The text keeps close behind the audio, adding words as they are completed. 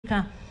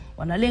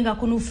wanalenga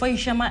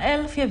kunufaisha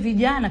maelfu ya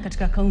vijana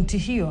katika kaunti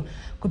hiyo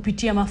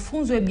kupitia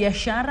mafunzo ya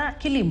biashara,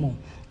 kilimo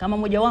kama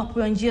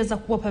mojawapo ya njia za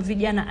kuwapa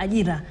vijana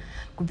ajira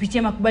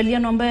kupitia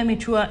makubaliano ambayo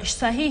yametiwa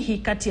sahihi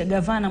kati ya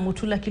gavana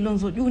Mutula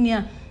Kilonzo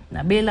Junior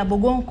na Bella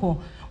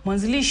Bogonko,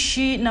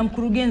 mwanzilishi na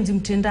mkurugenzi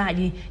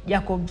mtendaji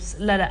Jacobs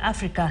Ladder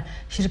Africa.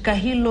 Shirika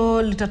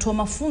hilo litatoa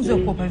mafunzo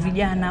ya kuwapa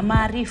vijana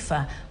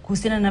maarifa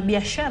kuhusiana na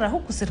biashara,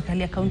 huku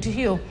serikali ya kaunti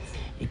hiyo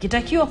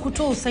ikitakiwa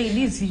kutoa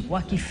usaidizi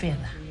wa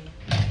kifedha.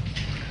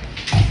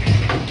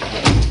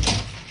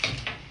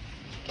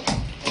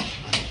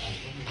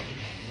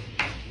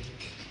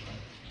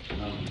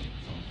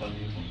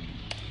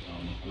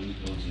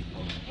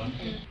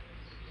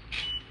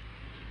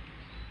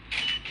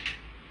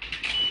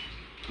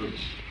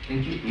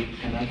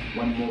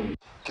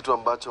 Kitu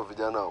ambacho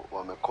vijana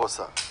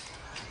wamekosa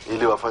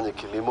ili wafanye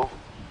kilimo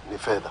ni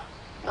fedha,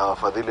 na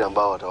wafadhili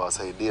ambao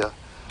watawasaidia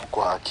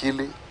kwa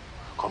akili,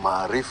 kwa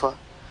maarifa,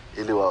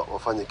 ili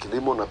wafanye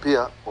kilimo na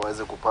pia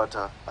waweze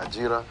kupata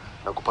ajira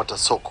na kupata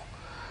soko.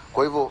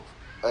 Kwa hivyo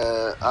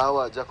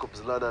hawa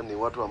Jacobs Ladder ni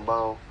watu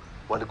ambao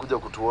walikuja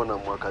kutuona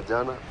mwaka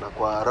jana, na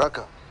kwa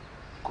haraka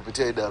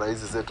kupitia idara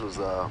hizi zetu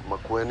za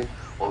Makueni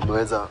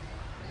wameweza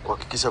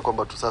kuhakikisha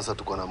kwamba sasa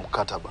tuko na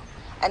mkataba.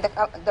 And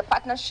the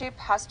partnership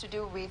has to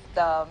do with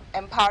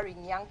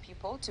empowering young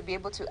people to be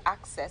able to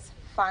access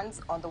funds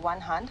on the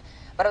one hand,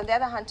 but on the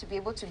other hand to be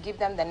able to give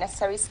them the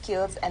necessary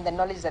skills and the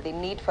knowledge that they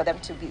need for them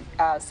to be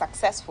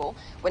successful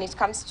when it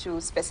comes to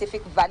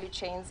specific value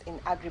chains in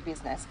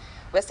agribusiness.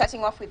 We're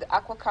starting off with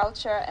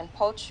aquaculture and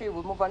poultry.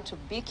 We'll move on to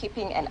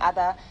beekeeping and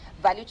other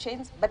value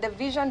chains. But the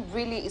vision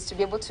really is to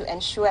be able to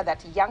ensure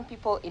that young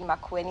people in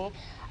Makueni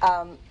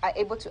are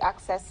able to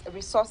access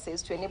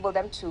resources to enable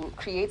them to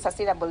create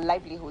sustainable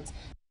livelihoods.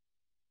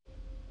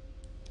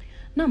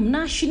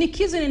 Na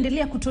shinikizo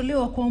inaendelea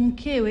kutolewa kwa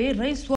mkewe Rais